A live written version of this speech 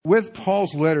with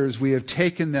Paul's letters, we have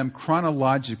taken them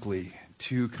chronologically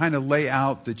to kind of lay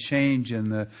out the change in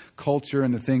the culture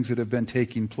and the things that have been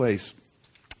taking place.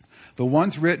 The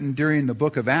ones written during the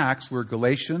book of Acts were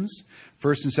Galatians,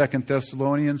 1st and 2nd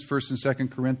Thessalonians, 1st and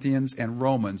 2nd Corinthians, and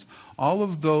Romans. All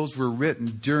of those were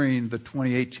written during the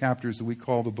 28 chapters that we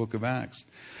call the book of Acts.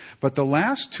 But the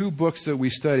last two books that we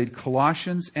studied,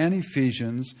 Colossians and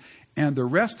Ephesians, and the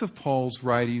rest of Paul's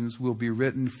writings will be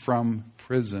written from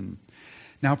prison.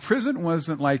 Now, prison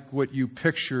wasn't like what you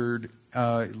pictured,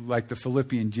 like the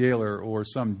Philippian jailer or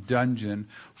some dungeon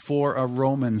for a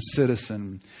Roman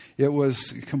citizen. It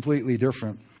was completely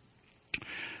different.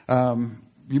 You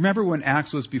remember when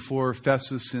Acts was before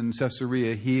Festus in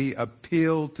Caesarea, he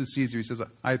appealed to Caesar. He says,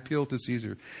 I appeal to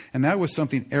Caesar. And that was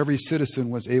something every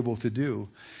citizen was able to do.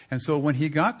 And so when he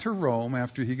got to Rome,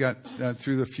 after he got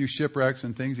through the few shipwrecks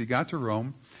and things, he got to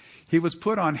Rome, he was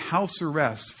put on house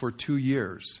arrest for 2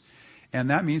 years. And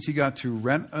that means he got to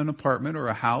rent an apartment or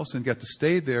a house and got to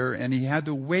stay there, and he had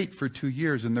to wait for 2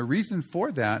 years. And the reason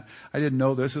for that, I didn't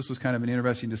know this was kind of an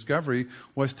interesting discovery,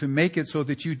 was to make it so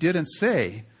that you didn't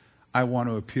say, I want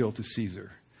to appeal to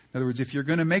Caesar. In other words, if you're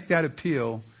going to make that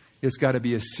appeal, it's got to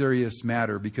be a serious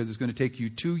matter because it's going to take you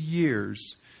 2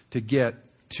 years to get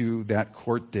to that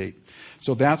court date.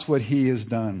 So that's what he has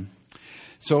done.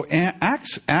 So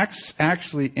Acts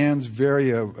actually ends very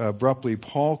abruptly.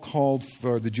 Paul called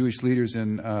for the Jewish leaders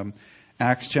in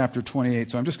Acts chapter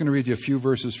 28. So I'm just going to read you a few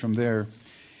verses from there.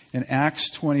 In Acts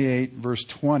 28, verse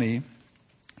 20,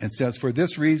 it says, For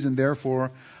this reason, therefore,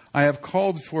 I have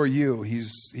called for you,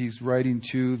 he's writing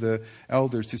to the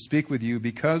elders, to speak with you,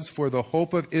 because for the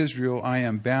hope of Israel I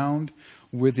am bound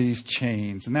with these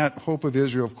chains. And that hope of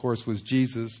Israel, of course, was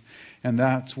Jesus, and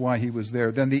that's why he was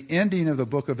there. Then the ending of the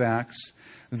book of Acts,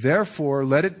 Therefore,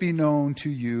 let it be known to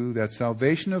you that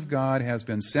salvation of God has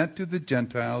been sent to the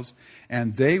Gentiles,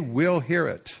 and they will hear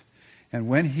it. And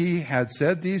when he had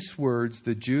said these words,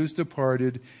 the Jews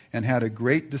departed and had a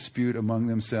great dispute among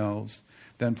themselves.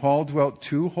 Then Paul dwelt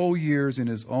 2 whole years in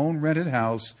his own rented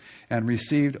house and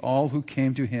received all who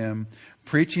came to him,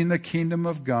 preaching the kingdom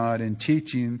of God and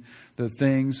teaching the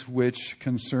things which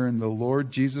concern the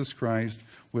Lord Jesus Christ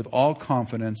with all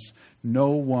confidence,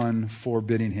 no one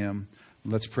forbidding him.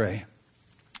 Let's pray.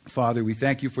 Father, we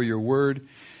thank you for your word,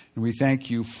 and we thank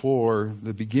you for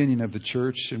the beginning of the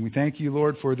church. And we thank you,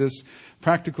 Lord, for this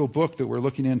practical book that we're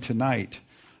looking in tonight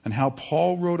and how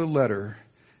Paul wrote a letter,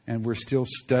 and we're still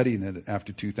studying it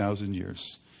after 2,000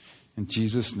 years. In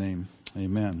Jesus' name,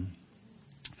 amen.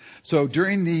 So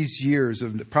during these years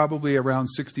of probably around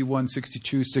 61,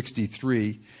 62,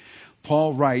 63,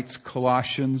 Paul writes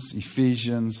Colossians,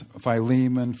 Ephesians,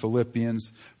 Philemon,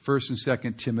 Philippians, 1st and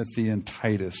 2nd Timothy, and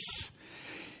Titus.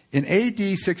 In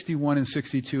AD 61 and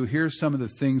 62, here's some of the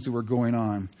things that were going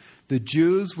on. The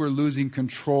Jews were losing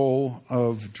control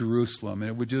of Jerusalem, and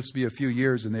it would just be a few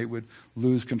years and they would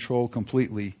lose control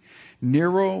completely.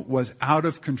 Nero was out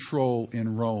of control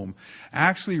in Rome.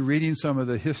 Actually, reading some of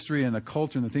the history and the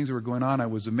culture and the things that were going on, I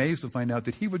was amazed to find out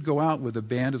that he would go out with a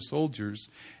band of soldiers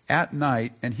at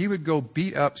night, and he would go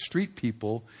beat up street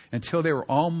people until they were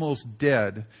almost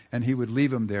dead, and he would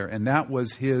leave them there. And that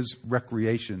was his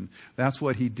recreation. That's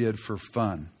what he did for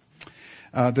fun.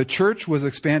 The church was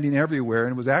expanding everywhere,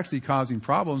 and it was actually causing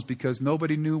problems because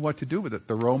nobody knew what to do with it.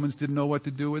 The Romans didn't know what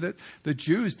to do with it. The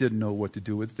Jews didn't know what to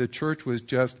do with it. The church was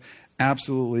just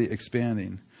absolutely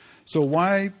expanding. So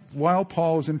while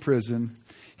Paul is in prison,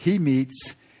 he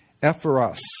meets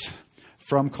Epaphras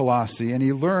from Colossae, and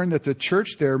he learned that the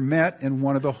church there met in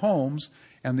one of the homes,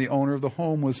 and the owner of the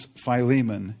home was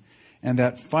Philemon, and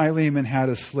that Philemon had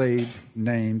a slave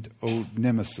named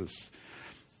Onesimus.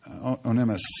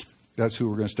 That's who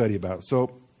we're going to study about.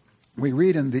 So we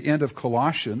read in the end of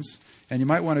Colossians, and you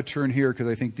might want to turn here because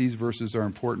I think these verses are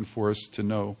important for us to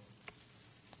know.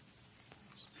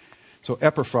 So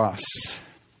Epaphras,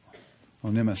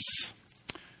 Onesimus,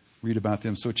 read about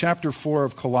them. So chapter 4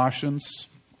 of Colossians,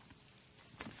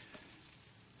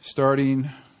 starting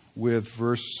with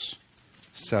verse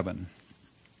 7.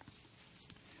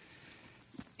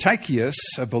 Tychicus,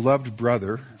 a beloved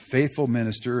brother, faithful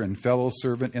minister, and fellow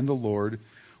servant in the Lord,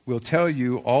 will tell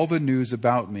you all the news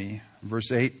about me.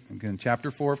 Verse 8, again, chapter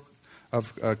 4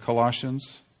 of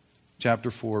Colossians,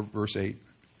 chapter 4, verse 8.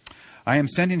 I am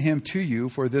sending him to you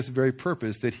for this very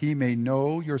purpose, that he may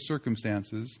know your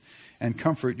circumstances and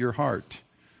comfort your heart.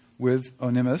 With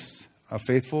Onesimus, a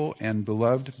faithful and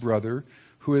beloved brother,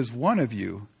 who is one of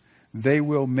you, they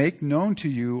will make known to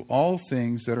you all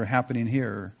things that are happening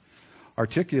here.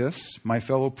 Archicus, my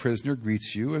fellow prisoner,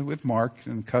 greets you, and with Mark,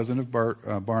 and cousin of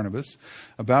Barnabas,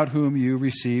 about whom you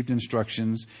received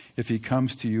instructions. If he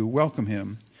comes to you, welcome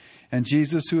him. and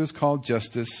Jesus, who is called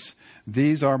Justus.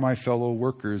 These are my fellow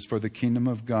workers for the kingdom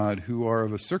of God, who are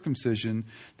of a circumcision.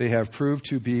 They have proved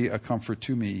to be a comfort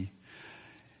to me.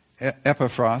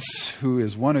 Epaphras, who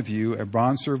is one of you, a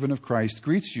bondservant of Christ,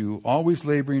 greets you, always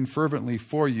laboring fervently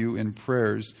for you in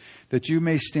prayers, that you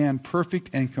may stand perfect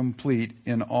and complete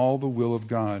in all the will of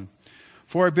God.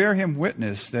 For I bear him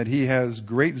witness that he has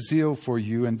great zeal for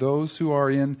you and those who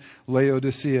are in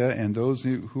Laodicea and those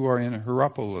who are in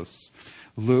Hierapolis.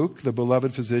 Luke, the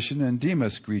beloved physician, and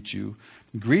Demas greet you.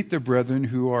 Greet the brethren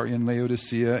who are in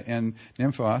Laodicea and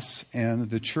Nymphos and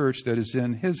the church that is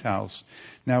in his house.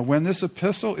 Now, when this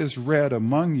epistle is read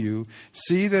among you,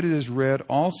 see that it is read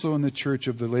also in the church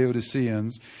of the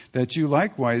Laodiceans, that you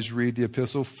likewise read the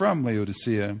epistle from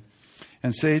Laodicea.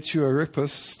 And say to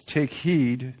Archippus, take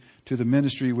heed to the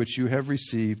ministry which you have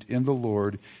received in the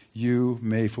Lord, you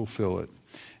may fulfill it.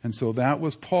 And so that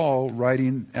was Paul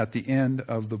writing at the end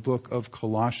of the book of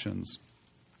Colossians.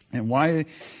 And why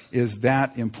is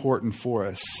that important for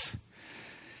us?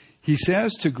 He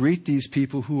says to greet these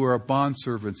people who are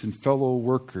bondservants and fellow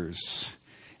workers.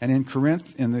 And in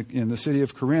Corinth, in the city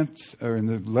of Corinth, or in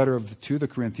the letter to the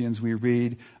Corinthians, we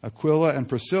read, Aquila and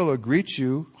Priscilla greet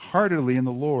you heartily in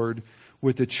the Lord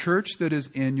with the church that is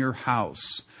in your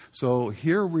house. So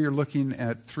here we are looking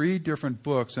at 3 different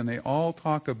books, and they all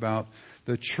talk about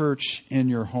the church in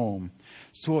your home.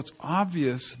 So it's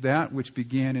obvious that which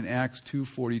began in Acts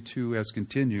 2:42 has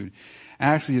continued.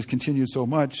 Actually has continued so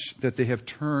much that they have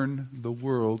turned the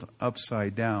world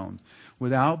upside down.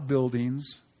 Without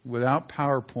buildings, without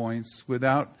PowerPoints,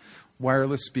 without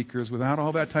wireless speakers, without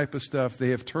all that type of stuff, they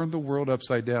have turned the world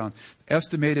upside down.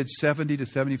 Estimated 70 to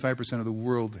 75% of the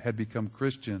world had become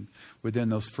Christian within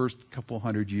those first couple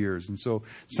hundred years. And so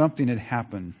something had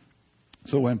happened.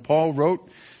 So when Paul wrote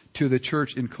to the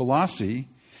church in Colossae,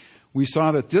 we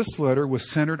saw that this letter was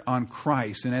centered on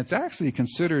Christ. And it's actually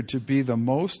considered to be the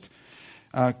most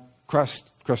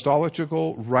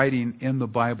Christological writing in the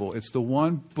Bible. It's the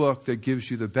one book that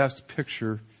gives you the best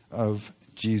picture of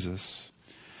Jesus.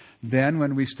 Then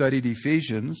when we studied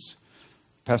Ephesians,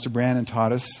 Pastor Brandon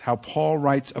taught us how Paul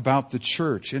writes about the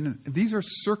church. And these are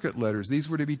circuit letters. These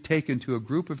were to be taken to a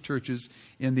group of churches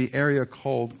in the area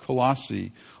called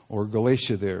Colossae or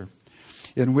Galatia there,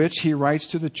 in which he writes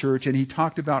to the church, and he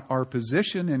talked about our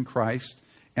position in Christ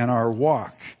and our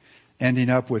walk, ending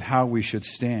up with how we should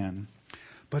stand.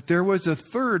 But there was a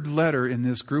third letter in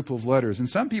this group of letters, and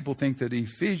some people think that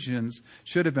Ephesians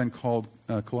should have been called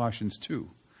Colossians 2.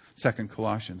 2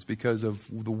 Colossians, because of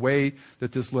the way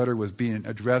that this letter was being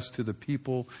addressed to the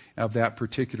people of that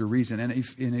particular region.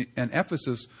 And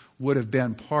Ephesus would have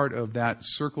been part of that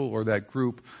circle or that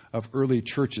group of early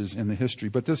churches in the history.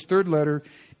 But this third letter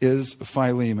is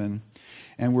Philemon,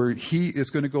 and where he is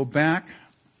going to go back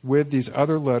with these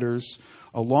other letters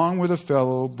along with a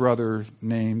fellow brother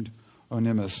named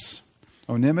Onesimus.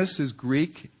 Onesimus is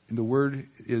Greek, and the word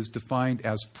is defined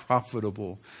as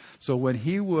profitable. So when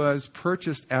he was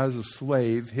purchased as a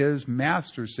slave, his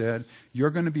master said, you're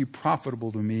going to be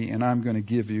profitable to me, and I'm going to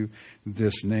give you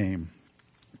this name.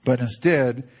 But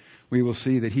instead, we will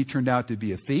see that he turned out to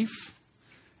be a thief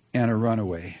and a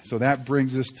runaway. So that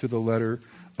brings us to the letter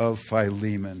of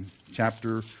Philemon,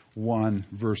 chapter 1,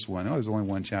 verse 1. Oh, there's only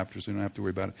one chapter, so you don't have to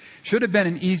worry about it. Should have been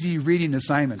an easy reading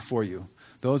assignment for you.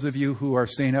 Those of you who are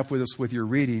staying up with us with your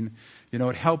reading, it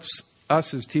helps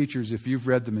us as teachers if you've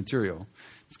read the material.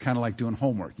 It's kind of like doing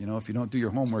homework. If you don't do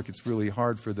your homework, it's really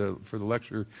hard for the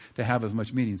lecture to have as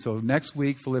much meaning. So next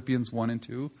week, Philippians 1 and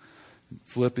 2.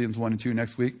 Philippians 1 and 2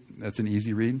 next week. That's an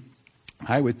easy read.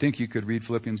 I would think you could read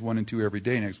Philippians 1 and 2 every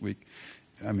day next week.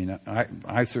 I mean,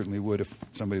 I certainly would if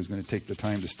somebody was going to take the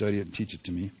time to study it and teach it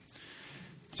to me.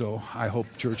 So I hope,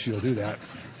 church, you'll do that.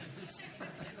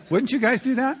 Wouldn't you guys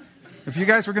do that? If you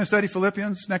guys were going to study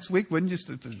Philippians next week, wouldn't you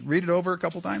read it over a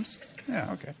couple times?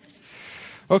 Yeah, okay.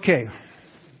 Okay.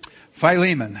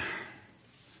 Philemon.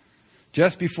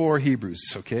 Just before Hebrews,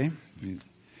 okay?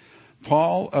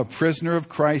 Paul, a prisoner of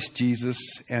Christ Jesus,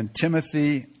 and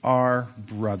Timothy, our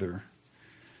brother.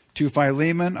 To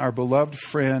Philemon, our beloved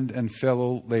friend and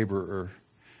fellow laborer.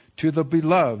 To the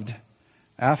beloved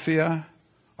Apphia,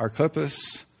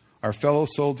 Archippus, our fellow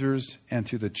soldiers, and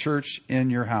to the church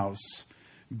in your house.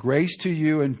 Grace to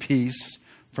you and peace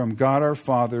from God our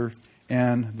Father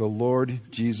and the Lord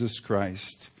Jesus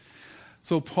Christ.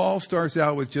 So Paul starts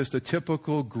out with just a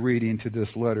typical greeting to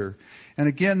this letter. And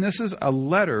again, this is a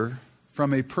letter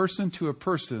from a person to a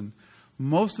person.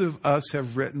 Most of us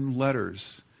have written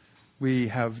letters. We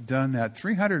have done that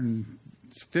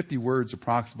 350 words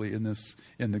approximately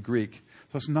in the Greek.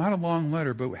 So it's not a long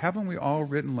letter, but haven't we all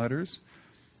written letters?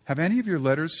 Have any of your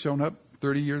letters shown up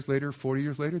 30 years later, 40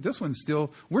 years later. This one's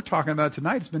still, we're talking about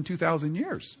tonight. It's been 2,000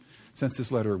 years since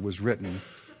this letter was written.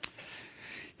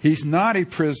 He's not a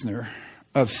prisoner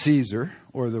of Caesar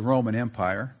or the Roman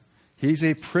Empire. He's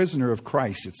a prisoner of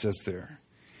Christ, it says there.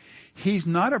 He's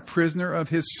not a prisoner of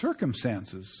his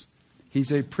circumstances.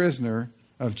 He's a prisoner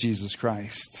of Jesus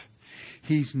Christ.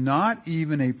 He's not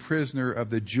even a prisoner of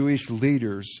the Jewish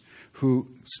leaders who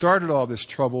started all this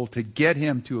trouble to get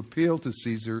him to appeal to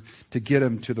Caesar, to get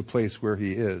him to the place where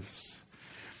he is.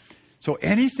 So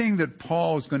anything that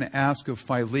Paul is going to ask of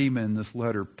Philemon in this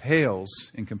letter pales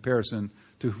in comparison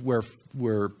to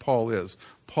where Paul is.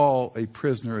 Paul, a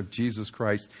prisoner of Jesus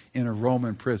Christ in a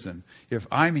Roman prison. If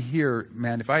I'm here,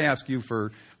 man, if I ask you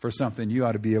for something, you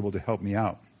ought to be able to help me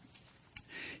out.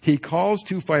 He calls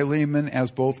to Philemon as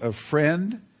both a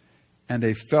friend and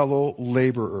a fellow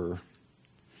laborer.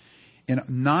 In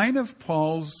 9 of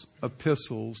Paul's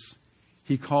epistles,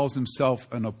 he calls himself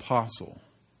an apostle.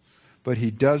 But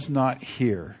he does not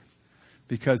here,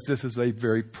 because this is a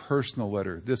very personal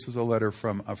letter. This is a letter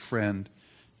from a friend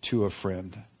to a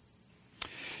friend.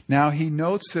 Now he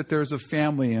notes that there's a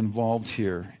family involved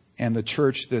here and the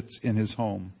church that's in his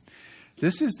home.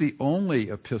 This is the only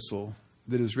epistle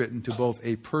that is written to both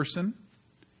a person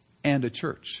and a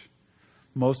church.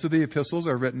 Most of the epistles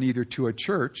are written either to a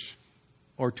church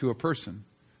or to a person.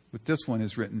 But this one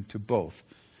is written to both,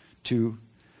 to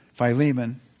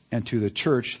Philemon and to the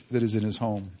church that is in his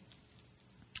home.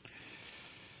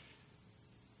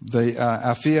 The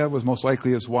Apphia was most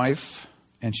likely his wife,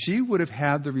 and she would have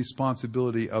had the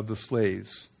responsibility of the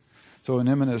slaves. So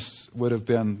Onesimus would have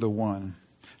been the one.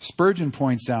 Spurgeon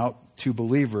points out to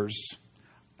believers,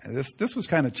 this was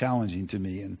kind of challenging to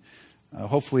me, and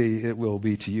hopefully it will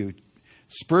be to you.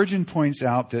 Spurgeon points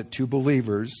out that to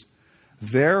believers,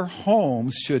 their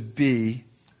homes should be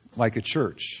like a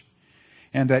church,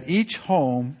 and that each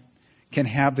home can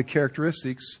have the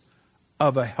characteristics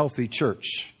of a healthy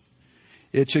church.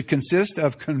 It should consist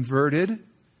of converted,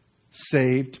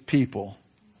 saved people.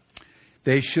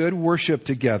 They should worship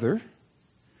together.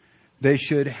 They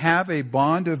should have a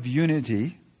bond of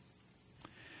unity.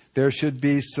 They should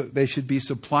be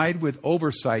supplied with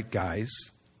oversight guys.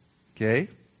 Okay?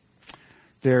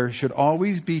 There should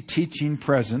always be teaching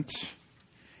present,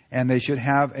 and they should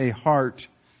have a heart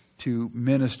to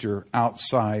minister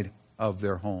outside of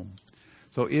their home.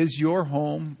 So is your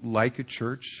home like a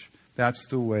church? That's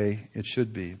the way it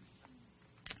should be.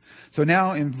 So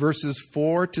now in verses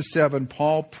 4 to 7,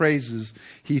 Paul praises,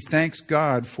 he thanks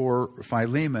God for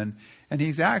Philemon, and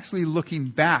he's actually looking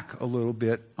back a little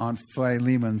bit on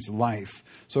Philemon's life.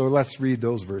 So let's read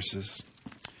those verses.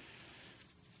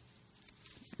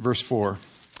 Verse 4,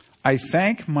 I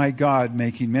thank my God,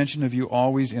 making mention of you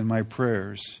always in my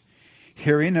prayers,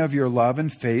 hearing of your love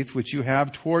and faith which you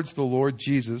have towards the Lord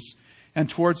Jesus and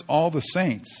towards all the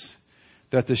saints,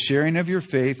 that the sharing of your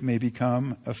faith may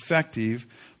become effective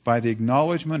by the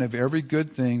acknowledgement of every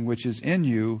good thing which is in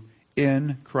you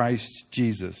in Christ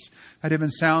Jesus. That even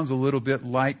sounds a little bit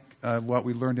like what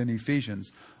we learned in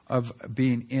Ephesians, of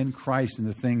being in Christ and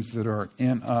the things that are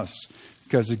in us.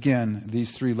 Because again,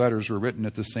 these 3 letters were written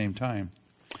at the same time.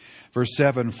 Verse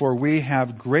 7, for we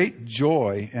have great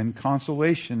joy and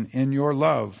consolation in your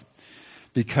love,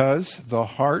 because the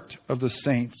heart of the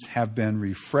saints have been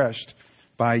refreshed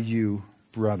by you,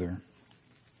 brother.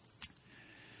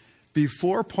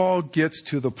 Before Paul gets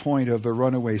to the point of the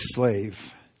runaway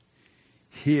slave,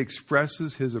 he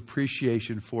expresses his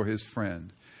appreciation for his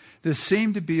friend. This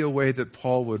seemed to be a way that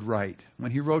Paul would write.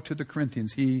 When he wrote to the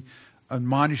Corinthians, he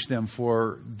admonished them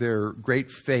for their great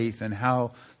faith and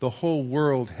how the whole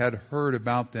world had heard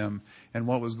about them and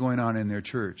what was going on in their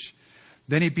church.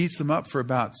 Then he beats them up for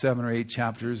about 7 or 8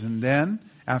 chapters, and then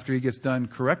after he gets done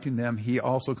correcting them, he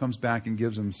also comes back and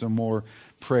gives them some more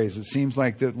praise. It seems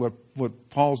like that what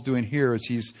Paul's doing here is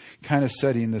he's kind of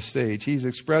setting the stage. He's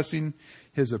expressing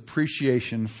his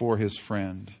appreciation for his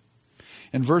friend.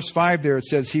 In verse 5 there it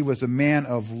says he was a man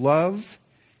of love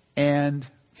and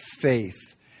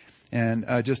faith. And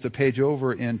just a page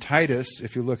over in Titus,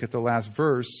 if you look at the last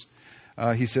verse,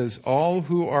 he says, all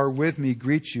who are with me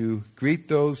greet you. Greet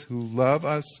those who love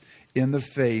us in the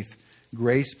faith.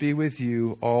 Grace be with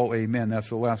you all. Amen. That's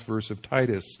the last verse of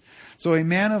Titus. So a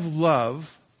man of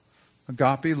love,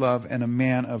 agape love, and a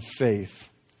man of faith.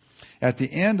 At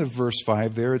the end of verse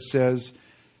 5 there it says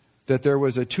that there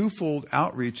was a twofold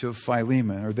outreach of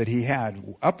Philemon, or that he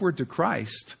had, upward to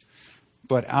Christ,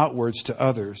 but outwards to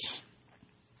others.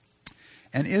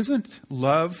 And isn't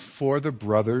love for the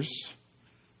brothers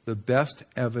the best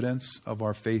evidence of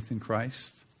our faith in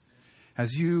Christ?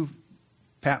 As you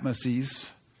Patmosize,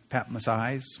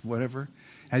 whatever,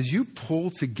 as you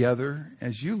pull together,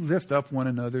 as you lift up one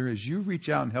another, as you reach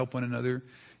out and help one another,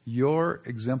 you're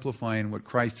exemplifying what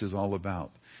Christ is all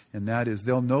about. And that is,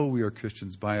 they'll know we are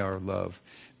Christians by our love.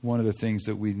 One of the things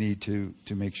that we need to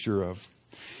make sure of.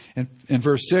 And in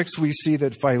verse 6, we see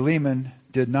that Philemon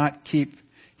did not keep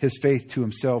his faith to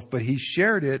himself, but he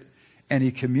shared it and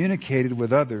he communicated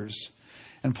with others.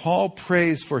 And Paul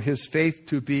prays for his faith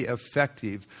to be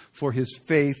effective, for his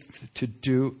faith to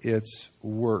do its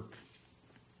work.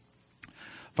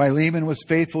 Philemon was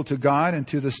faithful to God and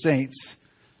to the saints,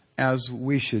 as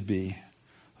we should be.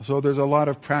 So there's a lot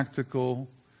of practical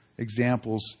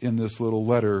examples in this little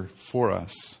letter for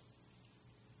us.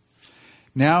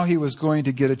 Now he was going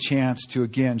to get a chance to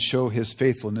again show his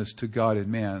faithfulness to God and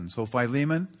man. So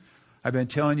Philemon, I've been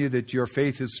telling you that your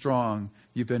faith is strong.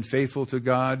 You've been faithful to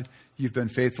God. You've been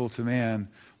faithful to man.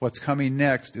 What's coming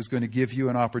next is going to give you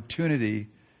an opportunity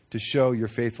to show your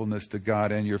faithfulness to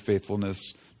God and your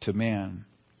faithfulness to man.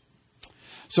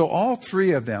 So all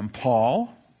three of them,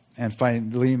 Paul and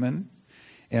Philemon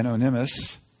and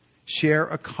Onesimus, share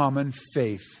a common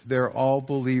faith. They're all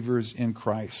believers in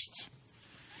Christ.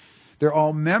 They're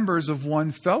all members of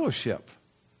one fellowship,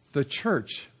 the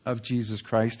church of Jesus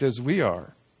Christ, as we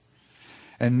are.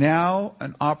 And now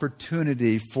an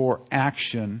opportunity for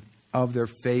action of their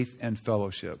faith and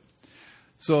fellowship.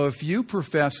 So if you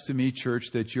profess to me,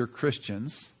 church, that you're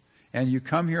Christians, and you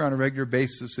come here on a regular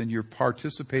basis and you're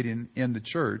participating in the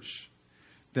church,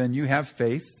 then you have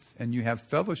faith and you have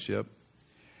fellowship.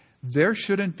 There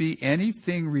shouldn't be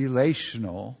anything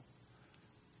relational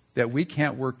that we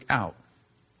can't work out.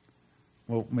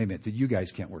 Well, wait a minute, that you guys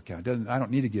can't work out. I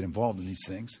don't need to get involved in these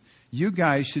things. You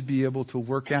guys should be able to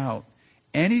work out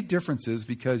any differences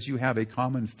because you have a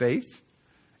common faith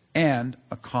and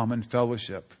a common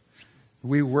fellowship.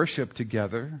 We worship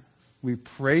together. We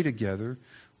pray together.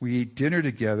 We eat dinner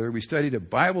together. We study the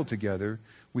Bible together.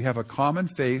 We have a common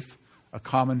faith, a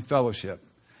common fellowship.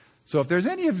 So if there's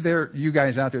any of you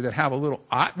guys out there that have a little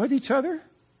ought with each other,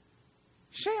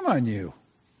 shame on you.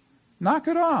 Knock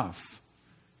it off.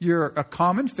 You're a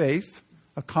common faith,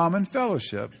 a common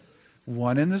fellowship,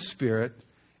 one in the Spirit,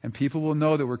 and people will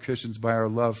know that we're Christians by our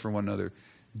love for one another.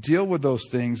 Deal with those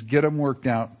things, get them worked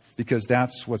out, because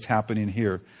that's what's happening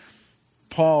here.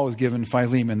 Paul has given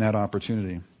Philemon that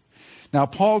opportunity. Now,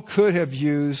 Paul could have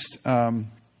used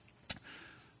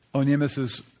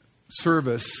Onesimus'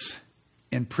 service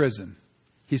in prison.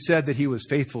 He said that he was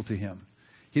faithful to him.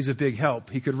 He's a big help.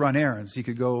 He could run errands. He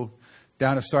could go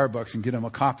down to Starbucks and get him a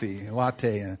coffee, a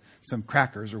latte, and some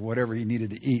crackers or whatever he needed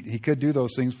to eat. He could do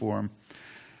those things for him.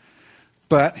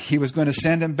 But he was going to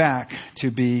send him back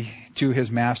to his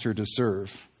master to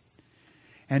serve.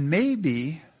 And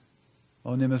maybe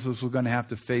Onesimus was going to have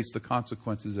to face the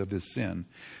consequences of his sin.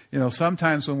 You know,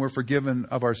 sometimes when we're forgiven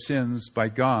of our sins by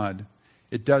God,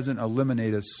 it doesn't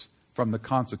eliminate us from the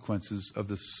consequences of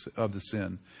the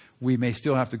sin. We may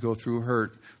still have to go through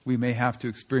hurt. We may have to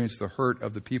experience the hurt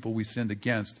of the people we sinned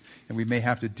against, and we may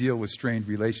have to deal with strained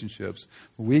relationships.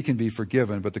 We can be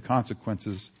forgiven, but the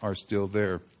consequences are still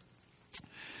there.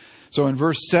 So in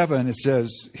verse 7, it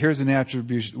says, here's an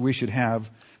attribute we should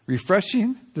have: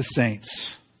 refreshing the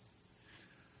saints.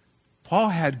 Paul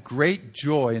had great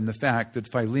joy in the fact that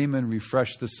Philemon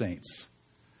refreshed the saints.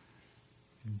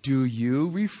 Do you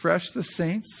refresh the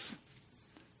saints?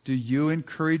 Do you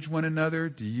encourage one another?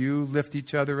 Do you lift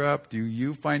each other up? Do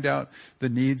you find out the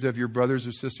needs of your brothers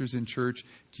or sisters in church?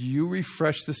 Do you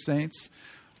refresh the saints?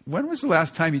 When was the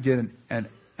last time you did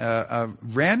a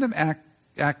random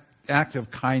act of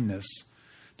kindness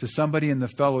to somebody in the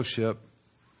fellowship,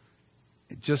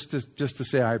 just to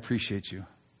say, I appreciate you,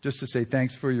 just to say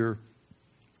thanks for your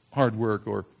hard work,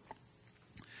 or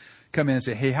come in and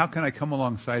say, hey, how can I come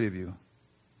alongside of you?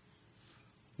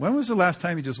 When was the last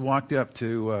time you just walked up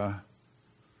to,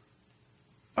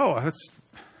 how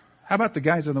about the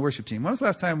guys on the worship team? When was the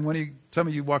last time some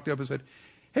of you walked up and said,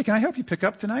 hey, can I help you pick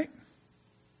up tonight?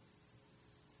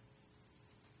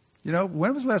 You know,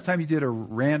 when was the last time you did a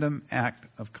random act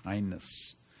of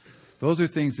kindness? Those are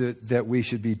things that we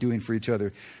should be doing for each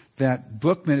other. That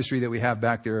book ministry that we have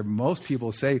back there, most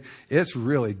people say it's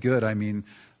really good. I mean,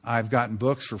 I've gotten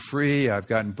books for free. I've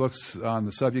gotten books on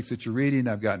the subjects that you're reading.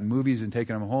 I've gotten movies and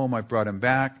taken them home. I've brought them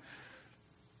back.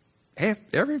 Hey,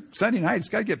 every Sunday night, it's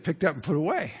got to get picked up and put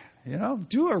away. You know,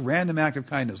 do a random act of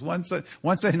kindness. One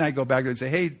Sunday night, go back there and say,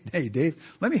 hey,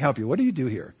 Dave, let me help you. What do you do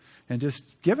here? And just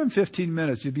give him 15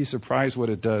 minutes. You'd be surprised what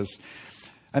it does.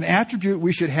 An attribute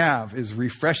we should have is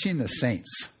refreshing the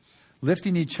saints,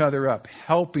 lifting each other up,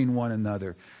 helping one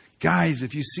another. Guys,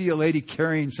 if you see a lady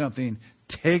carrying something,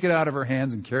 take it out of her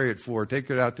hands and carry it forward. Take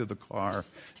it out to the car.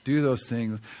 Do those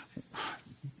things.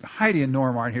 Heidi and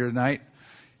Norm aren't here tonight.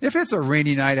 If it's a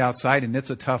rainy night outside and it's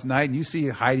a tough night and you see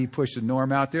Heidi pushing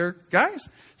Norm out there, guys,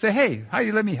 say, hey,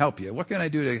 Heidi, let me help you. What can I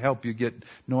do to help you get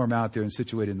Norm out there and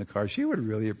situated in the car? She would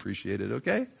really appreciate it,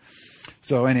 okay?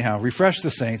 So anyhow, refresh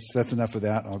the saints. That's enough of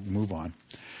that. I'll move on.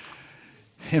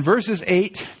 In verses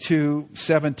 8 to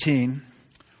 17,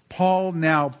 Paul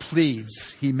now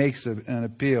pleads. He makes an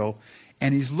appeal,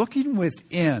 and he's looking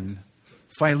within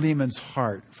Philemon's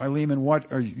heart. Philemon,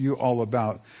 what are you all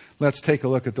about? Let's take a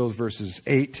look at those verses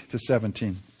 8 to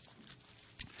 17.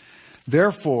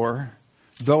 Therefore,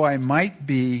 though I might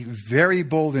be very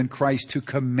bold in Christ to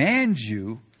command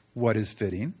you what is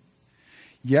fitting,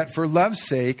 yet for love's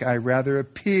sake I rather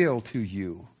appeal to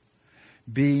you,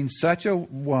 being such a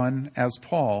one as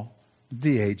Paul,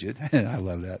 the aged. I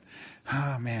love that.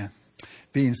 Oh, man.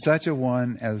 Being such a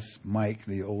one as Mike,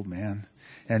 the old man,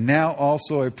 and now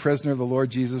also a prisoner of the Lord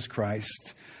Jesus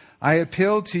Christ, I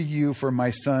appeal to you for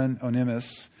my son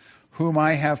Onesimus, whom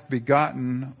I have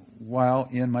begotten while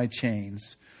in my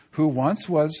chains, who once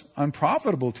was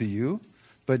unprofitable to you,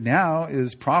 but now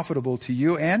is profitable to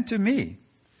you and to me.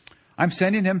 I'm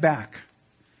sending him back.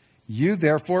 You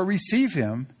therefore receive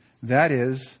him, that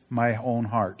is my own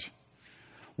heart.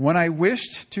 Whom I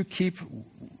wish to keep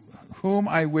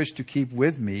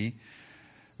with me,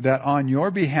 that on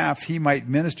your behalf he might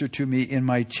minister to me in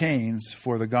my chains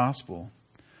for the gospel.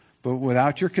 But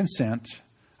without your consent,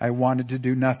 I wanted to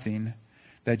do nothing,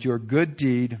 that your good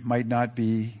deed might not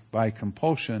be by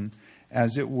compulsion,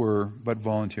 as it were, but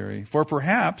voluntary. For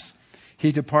perhaps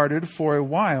he departed for a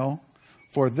while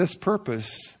for this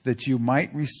purpose, that you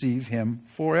might receive him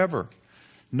forever.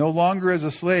 No longer as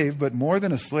a slave, but more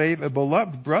than a slave, a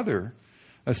beloved brother,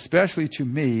 especially to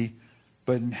me,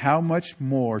 but how much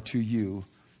more to you,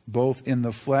 both in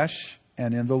the flesh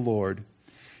and in the Lord.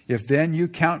 If then you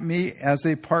count me as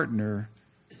a partner,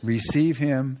 receive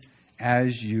him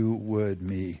as you would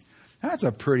me. That's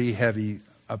a pretty heavy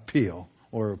appeal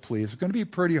or a plea. It's going to be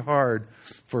pretty hard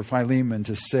for Philemon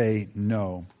to say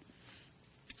no.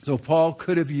 So Paul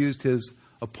could have used his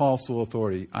apostle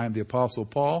authority. I am the apostle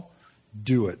Paul.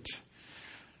 Do it.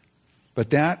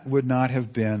 But that would not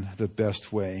have been the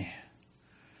best way.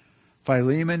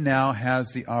 Philemon now has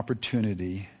the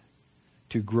opportunity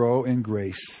to grow in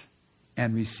grace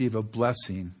and receive a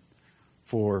blessing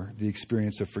for the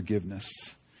experience of forgiveness.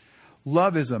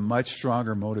 Love is a much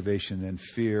stronger motivation than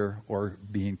fear or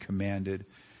being commanded.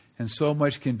 And so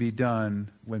much can be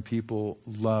done when people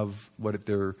love what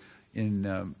they're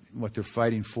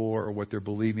fighting for, or what they're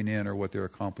believing in, or what they're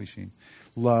accomplishing.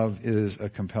 Love is a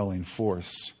compelling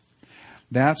force.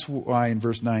 That's why in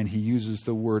verse 9 he uses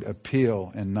the word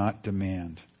appeal and not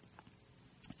demand.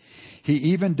 He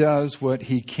even does what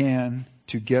he can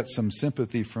to get some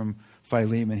sympathy from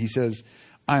Philemon. He says,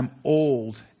 I'm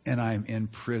old and I'm in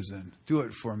prison. Do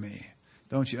it for me.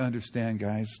 Don't you understand,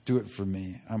 guys? Do it for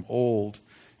me. I'm old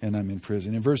and I'm in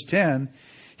prison. In verse 10,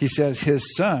 he says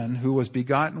his son, who was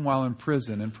begotten while in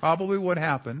prison. And probably what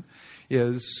happened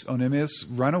is Onesimus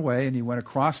run away, and he went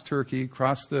across Turkey,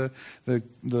 across the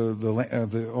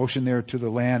ocean there to the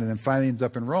land, and then finally ends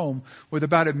up in Rome with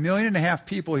about 1.5 million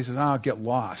people. He says, I'll get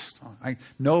lost.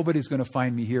 Nobody's going to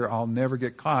find me here. I'll never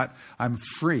get caught. I'm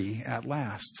free at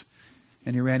last.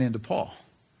 And he ran into Paul.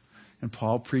 And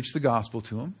Paul preached the gospel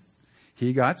to him.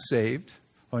 He got saved.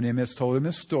 Onesimus told him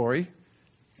his story.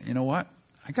 You know what?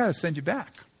 I got to send you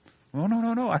back. Oh,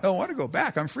 no. I don't want to go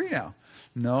back. I'm free now.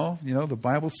 No, the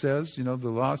Bible says, the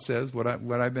law says, what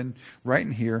I've been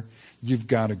writing here, you've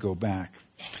got to go back.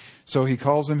 So he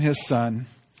calls him his son,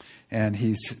 and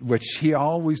which he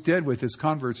always did with his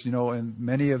converts, in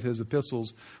many of his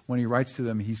epistles, when he writes to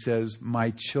them, he says,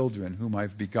 my children whom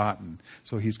I've begotten.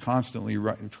 So he's constantly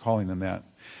calling them that.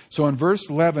 So in verse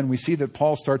 11, we see that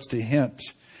Paul starts to hint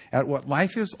at what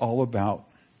life is all about,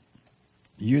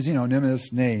 using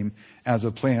Onesimus' name as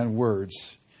a play on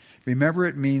words. Remember,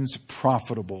 it means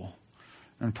profitable,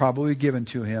 and probably given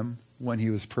to him when he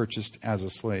was purchased as a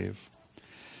slave.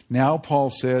 Now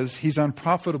Paul says he's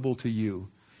unprofitable to you.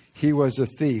 He was a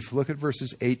thief. Look at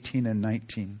verses 18 and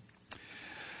 19.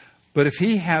 But if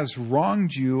he has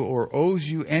wronged you or owes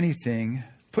you anything,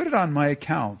 put it on my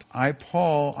account. I,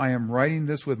 Paul, I am writing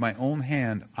this with my own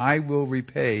hand. I will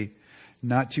repay.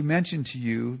 Not to mention to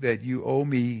you that you owe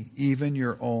me even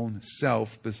your own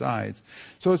self besides.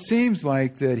 So it seems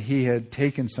like that he had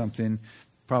taken something,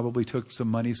 probably took some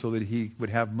money so that he would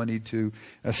have money to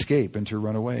escape and to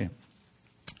run away.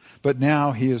 But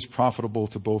now he is profitable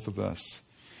to both of us.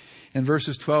 In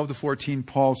verses 12 to 14,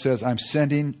 Paul says, I'm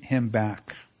sending him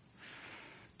back.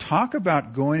 Talk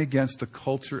about going against the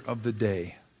culture of the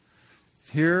day.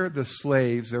 Here the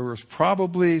slaves, there was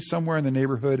probably somewhere in the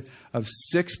neighborhood of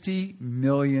 60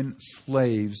 million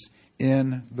slaves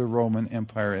in the Roman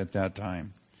Empire at that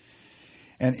time.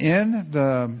 And in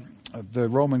the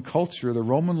Roman culture, the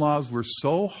Roman laws were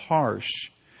so harsh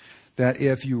that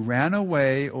if you ran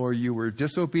away or you were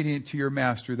disobedient to your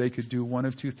master, they could do one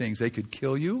of two things. They could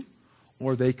kill you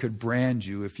or they could brand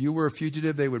you. If you were a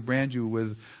fugitive, they would brand you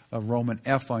with a Roman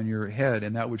F on your head,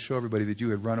 and that would show everybody that you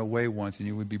had run away once and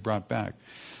you would be brought back.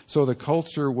 So the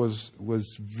culture was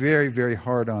very, very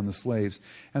hard on the slaves.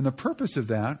 And the purpose of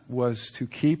that was to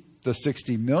keep the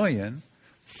 60 million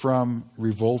from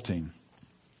revolting.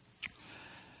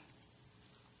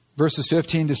 Verses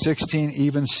 15 to 16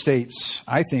 even states,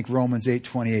 I think, Romans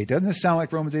 8:28. Doesn't this sound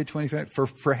like Romans 8:25? For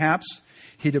perhaps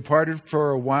he departed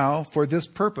for a while for this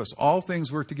purpose. All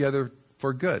things work together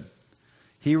for good.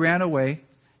 He ran away.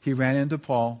 He ran into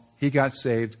Paul. He got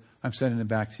saved. I'm sending him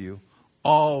back to you.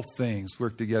 All things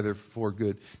work together for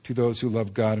good to those who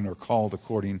love God and are called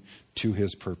according to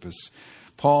his purpose.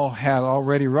 Paul had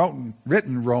already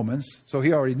written Romans, so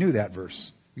he already knew that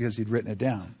verse because he'd written it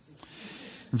down.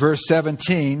 Verse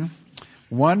 17,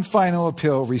 one final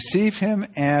appeal, receive him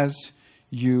as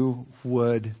you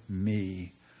would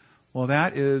me. Well,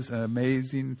 that is an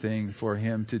amazing thing for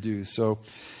him to do. So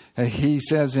it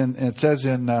says in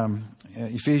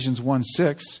Ephesians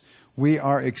 1:6, we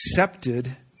are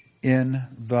accepted in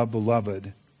the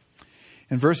beloved.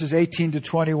 In verses 18 to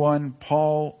 21,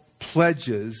 Paul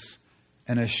pledges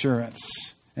an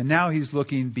assurance. And now he's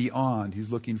looking beyond. He's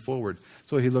looking forward.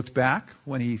 So he looked back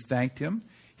when he thanked him.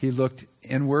 He looked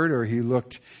inward, or he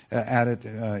looked at it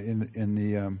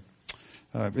in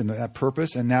that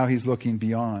purpose, and now he's looking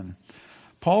beyond.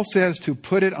 Paul says to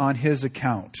put it on his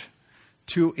account,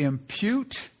 to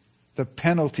impute the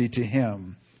penalty to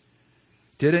him.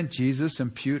 Didn't Jesus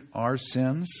impute our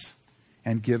sins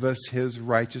and give us his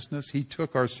righteousness? He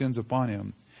took our sins upon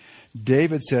him.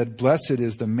 David said, "Blessed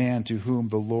is the man to whom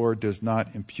the Lord does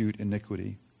not impute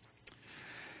iniquity."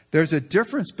 There's a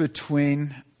difference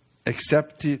between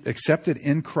accepted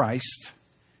in Christ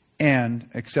and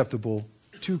acceptable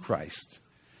to Christ.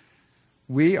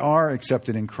 We are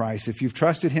accepted in Christ. If you've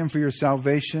trusted him for your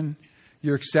salvation,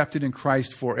 you're accepted in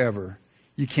Christ forever.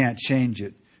 You can't change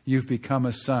it. You've become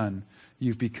a son.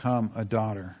 You've become a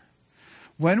daughter.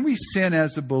 When we sin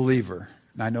as a believer,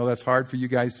 and I know that's hard for you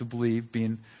guys to believe,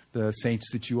 being the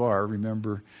saints that you are.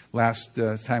 Remember last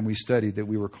time we studied that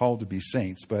we were called to be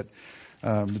saints, but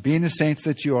being the saints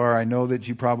that you are, I know that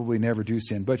you probably never do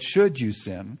sin. But should you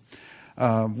sin,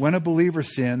 when a believer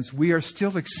sins, we are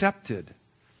still accepted.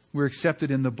 We're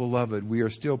accepted in the beloved. We are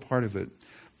still part of it.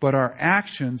 But our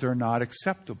actions are not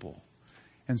acceptable.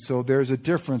 And so there's a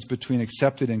difference between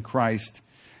accepted in Christ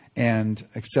and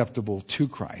acceptable to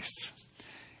Christ.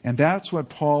 And that's what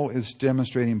Paul is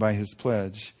demonstrating by his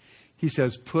pledge. He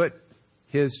says, put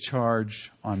his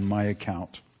charge on my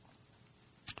account.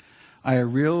 I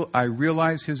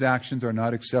realize his actions are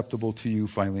not acceptable to you,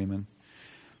 Philemon,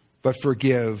 but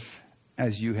forgive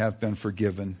as you have been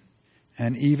forgiven,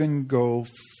 and even go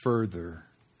further.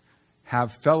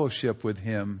 Have fellowship with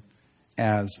him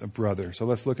as a brother. So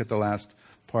let's look at the last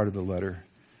part of the letter,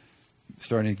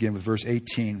 starting again with verse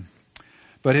 18.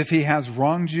 But if he has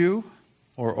wronged you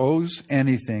or owes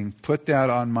anything, put that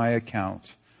on my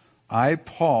account. I,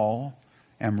 Paul,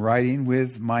 am writing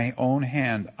with my own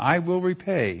hand. I will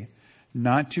repay,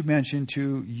 not to mention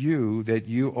to you that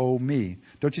you owe me.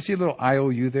 Don't you see a little I owe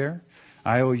you there?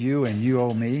 I owe you and you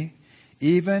owe me.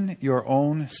 Even your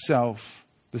own self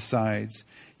besides.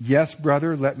 Yes,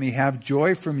 brother, let me have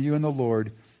joy from you in the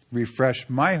Lord. Refresh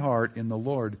my heart in the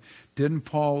Lord. Didn't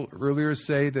Paul earlier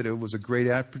say that it was a great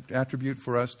attribute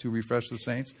for us to refresh the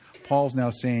saints? Paul's now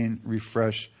saying,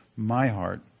 refresh my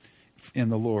heart in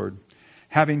the Lord.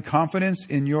 Having confidence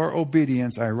in your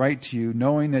obedience, I write to you,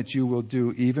 knowing that you will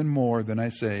do even more than I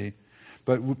say.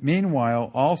 But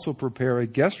meanwhile, also prepare a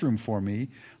guest room for me,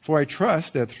 for I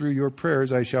trust that through your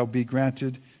prayers I shall be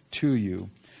granted to you.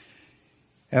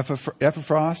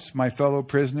 Epaphras, my fellow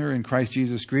prisoner in Christ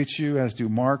Jesus, greets you, as do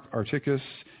Mark,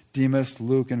 Archicus, Demas,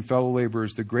 Luke, and fellow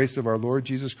laborers. The grace of our Lord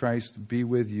Jesus Christ be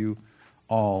with you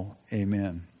all.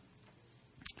 Amen.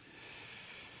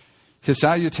 His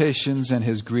salutations and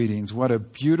his greetings. What a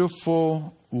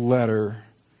beautiful letter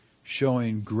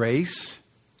showing grace,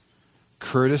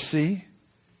 courtesy,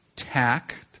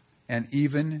 tact, and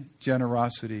even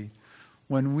generosity.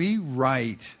 When we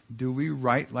write, do we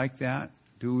write like that?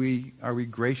 Are we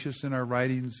gracious in our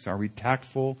writings? Are we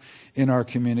tactful in our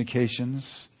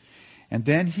communications? And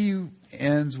then he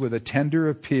ends with a tender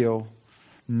appeal,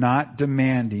 not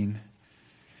demanding,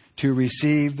 to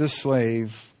receive the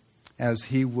slave as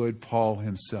he would Paul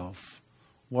himself.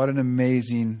 What an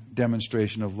amazing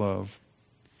demonstration of love.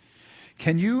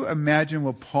 Can you imagine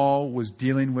what Paul was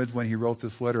dealing with when he wrote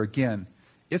this letter? Again,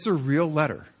 it's a real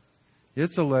letter.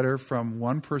 It's a letter from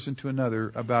one person to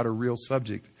another about a real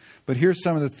subject. But here's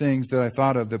some of the things that I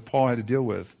thought of that Paul had to deal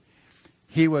with.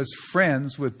 He was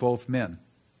friends with both men,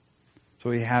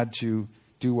 so he had to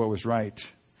do what was right.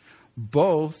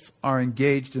 Both are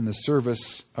engaged in the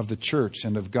service of the church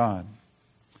and of God.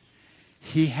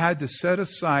 He had to set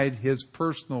aside his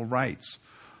personal rights.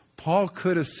 Paul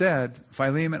could have said,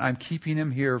 Philemon, I'm keeping him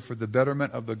here for the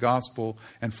betterment of the gospel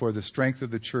and for the strength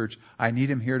of the church. I need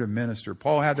him here to minister.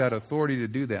 Paul had that authority to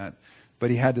do that,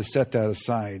 but he had to set that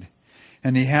aside.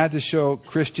 And he had to show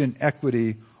Christian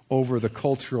equity over the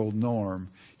cultural norm.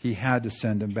 He had to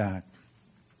send him back.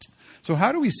 So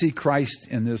how do we see Christ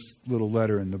in this little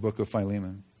letter in the book of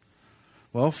Philemon?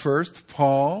 Well, first,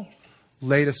 Paul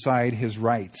laid aside his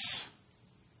rights.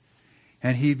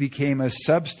 And he became a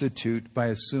substitute by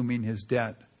assuming his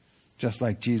debt, just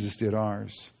like Jesus did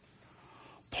ours.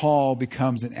 Paul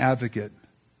becomes an advocate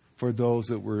for those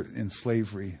that were in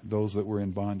slavery, those that were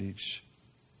in bondage.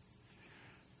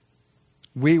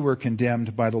 We were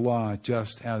condemned by the law,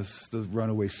 just as the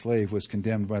runaway slave was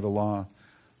condemned by the law.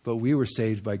 But we were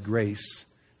saved by grace,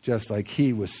 just like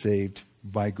he was saved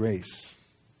by grace.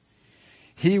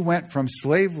 He went from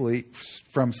slavery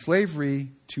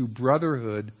to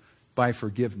brotherhood by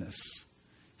forgiveness.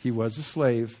 He was a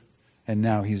slave, and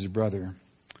now he's a brother.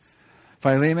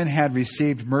 Philemon had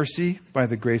received mercy by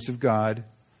the grace of God,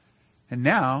 and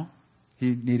now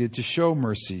he needed to show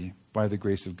mercy by the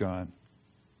grace of God.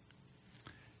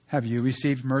 Have you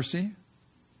received mercy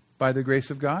by the grace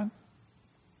of God?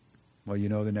 Well, you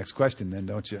know the next question then,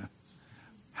 don't you?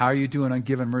 How are you doing on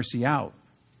giving mercy out?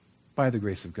 By the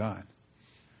grace of God.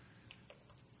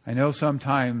 I know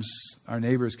sometimes our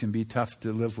neighbors can be tough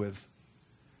to live with.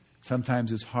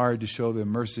 Sometimes it's hard to show them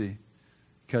mercy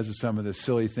because of some of the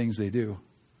silly things they do.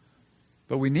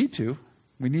 But we need to.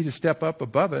 We need to step up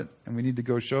above it, and we need to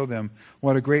go show them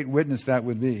what a great witness that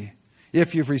would be.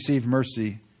 If you've received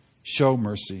mercy, show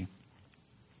mercy.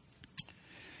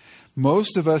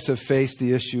 Most of us have faced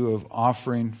the issue of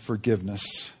offering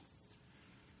forgiveness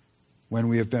when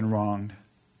we have been wronged.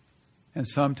 And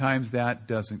sometimes that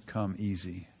doesn't come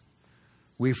easy.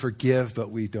 We forgive, but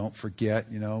we don't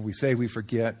forget. We say we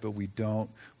forget, but we don't.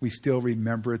 We still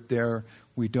remember it there.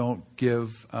 We don't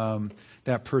give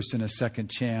that person a second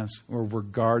chance, or we're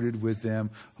guarded with them.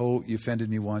 Oh, you offended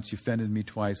me once. You offended me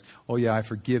twice. Oh, yeah, I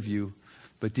forgive you.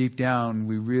 But deep down,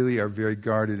 we really are very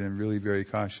guarded and really very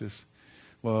cautious.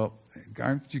 Well,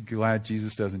 aren't you glad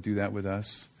Jesus doesn't do that with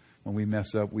us? When we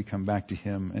mess up, we come back to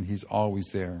him, and he's always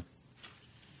there.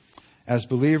 As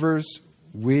believers,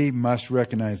 we must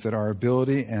recognize that our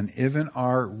ability and even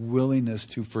our willingness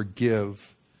to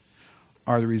forgive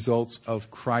are the results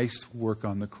of Christ's work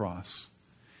on the cross.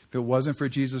 If it wasn't for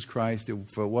Jesus Christ,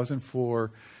 if it wasn't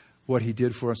for what he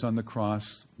did for us on the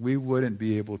cross, we wouldn't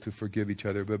be able to forgive each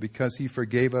other. But because he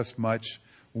forgave us much,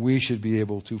 we should be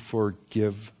able to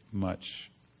forgive much.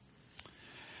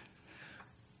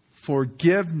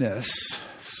 Forgiveness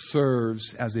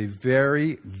serves as a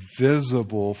very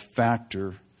visible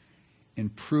factor in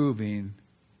proving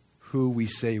who we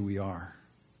say we are.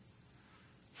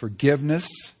 Forgiveness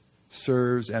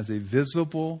serves as a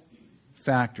visible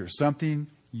factor, something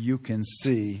you can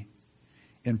see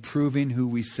in proving who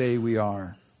we say we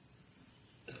are.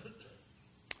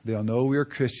 They'll know we are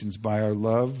Christians by our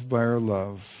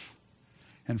love.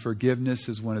 And forgiveness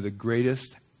is one of the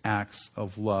greatest acts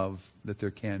of love that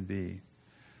there can be.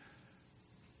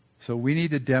 So we need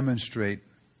to demonstrate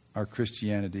our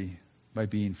Christianity by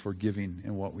being forgiving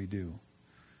in what we do.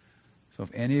 So if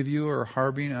any of you are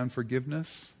harboring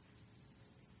unforgiveness,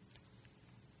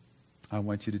 I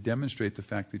want you to demonstrate the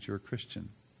fact that you're a Christian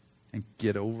and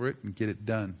get over it and get it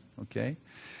done. Okay?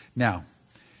 Now,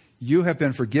 you have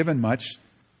been forgiven much.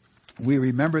 We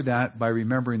remember that by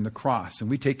remembering the cross. And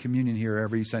we take communion here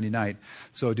every Sunday night.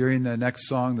 So during the next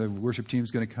song, the worship team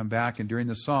is going to come back. And during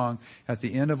the song, at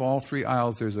the end of all three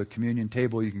aisles, there's a communion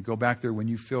table. You can go back there when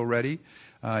you feel ready.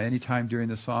 Anytime during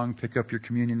the song, pick up your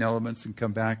communion elements and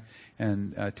come back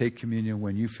and take communion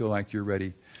when you feel like you're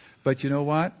ready. But you know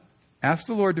what? Ask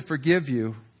the Lord to forgive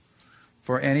you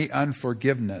for any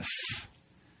unforgiveness,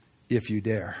 if you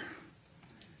dare.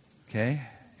 Okay?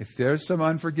 If there's some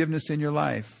unforgiveness in your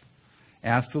life,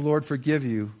 ask the Lord to forgive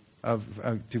you of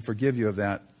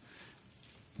that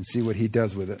and see what he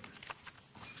does with it.